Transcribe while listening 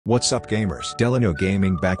What's up gamers? Delano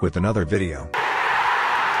Gaming back with another video.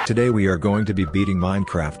 Today we are going to be beating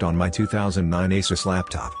Minecraft on my 2009 Asus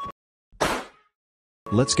laptop.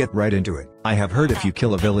 Let's get right into it. I have heard if you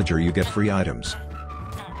kill a villager you get free items.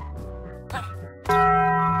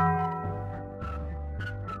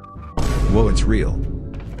 Whoa, it's real.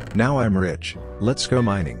 Now I'm rich. Let's go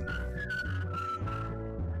mining.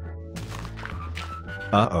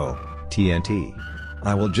 Uh-oh, TNT.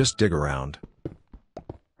 I will just dig around.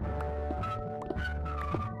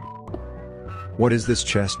 What is this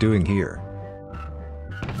chest doing here?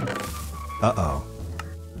 Uh-oh.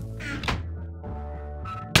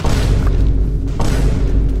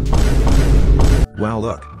 Wow,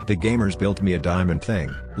 look, the gamers built me a diamond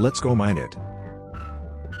thing. Let's go mine it.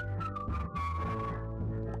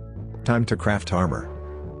 Time to craft armor.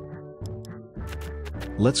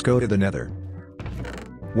 Let's go to the nether.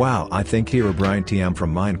 Wow, I think hero Brant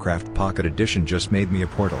from Minecraft Pocket Edition just made me a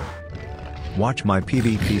portal. Watch my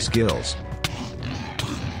PvP skills.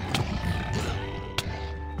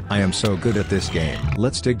 I am so good at this game.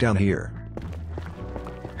 Let's dig down here.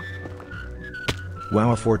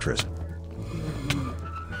 Wow, a fortress.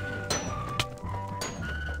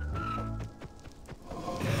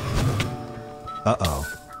 Uh-oh.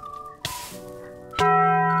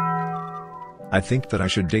 I think that I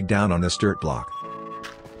should dig down on this dirt block.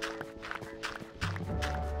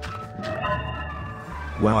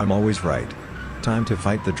 Wow, I'm always right. Time to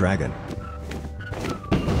fight the dragon.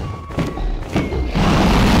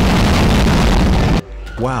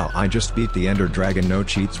 Wow, I just beat the Ender Dragon. No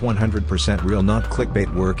cheats, 100% real, not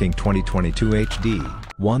clickbait, working 2022 HD.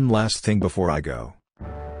 One last thing before I go.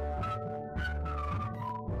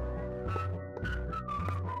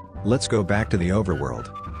 Let's go back to the overworld.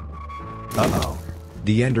 Uh-oh.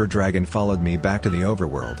 The Ender Dragon followed me back to the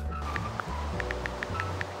overworld.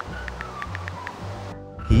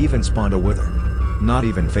 He even spawned a wither. Not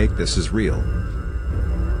even fake, this is real.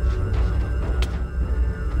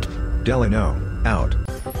 Delano, out.